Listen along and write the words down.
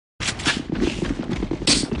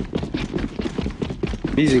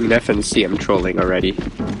I'm using an FNC, I'm trolling already.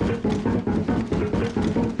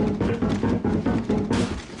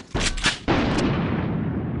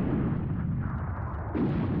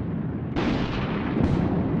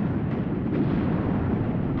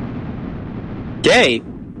 Gay!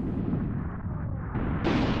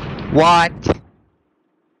 What?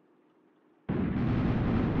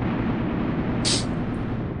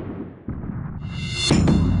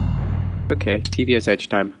 Okay, TV has edge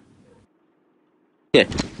time. Yeah.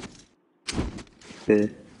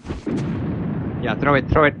 Yeah, throw it,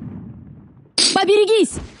 throw it.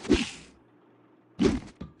 Поберегись!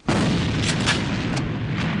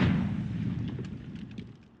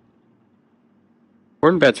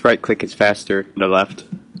 Hornbat's right click is faster than the left.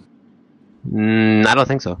 I don't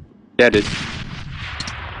think so. Yeah, it is.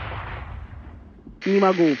 Не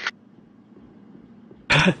могу.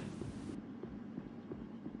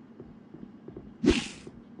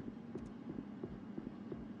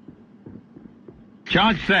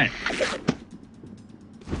 Charge set.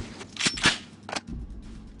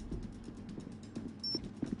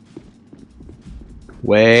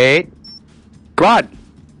 Wait. Quad!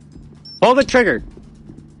 Pull the trigger!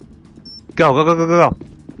 Go, go, go, go, go, go.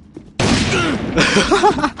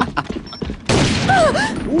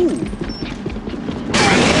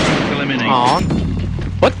 Eliminate. Aw.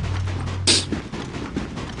 What?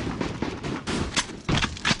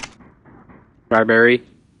 Strawberry.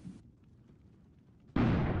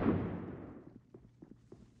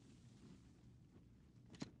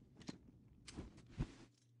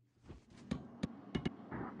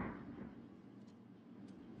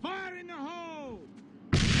 Fire in the hole!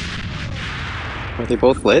 Are they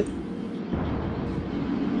both lit?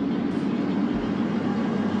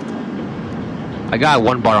 I got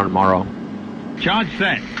 1 bar on Morrow. Charge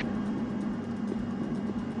set.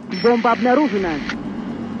 Бомба обнаружена.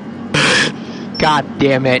 God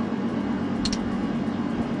damn it.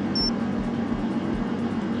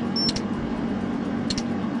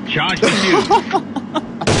 Charge defused.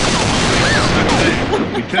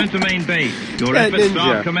 Return to main base. Your Yeah, efforts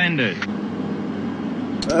ninja. are commended.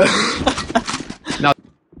 No.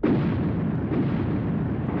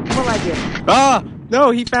 Молодец. Ah!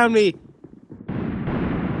 No, he found me!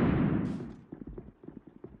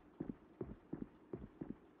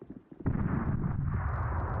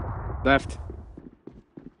 Left.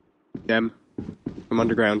 Dem. I'm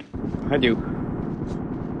underground. Behind you.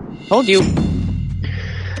 Hold you!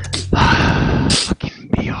 Fucking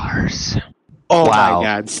BRs. Oh Wow. my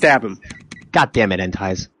god, stab him. God damn it,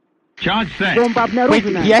 Enties. Charge set. Бомба Wait,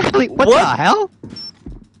 обнаружена. he actually. What the hell?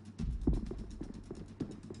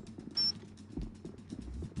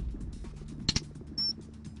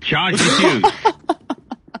 Charge defused.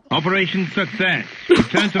 Operation success.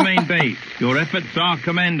 Return to main base. Your efforts are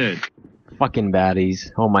commended. Fucking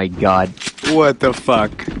baddies. Oh my god. What the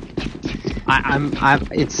fuck?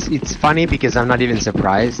 It's funny because I'm not even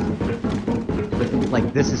surprised. But,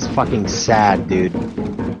 like, this is fucking sad, dude.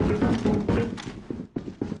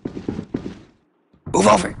 Move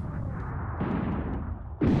over!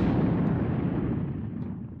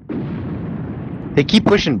 They keep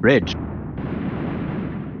pushing bridge.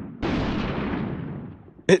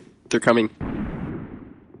 They're coming.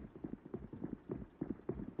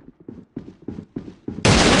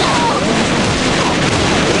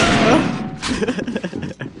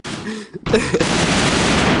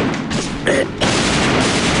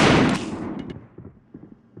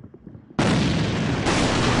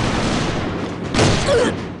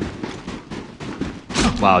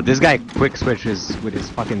 Wow, this guy quick switches with his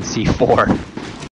fucking C4.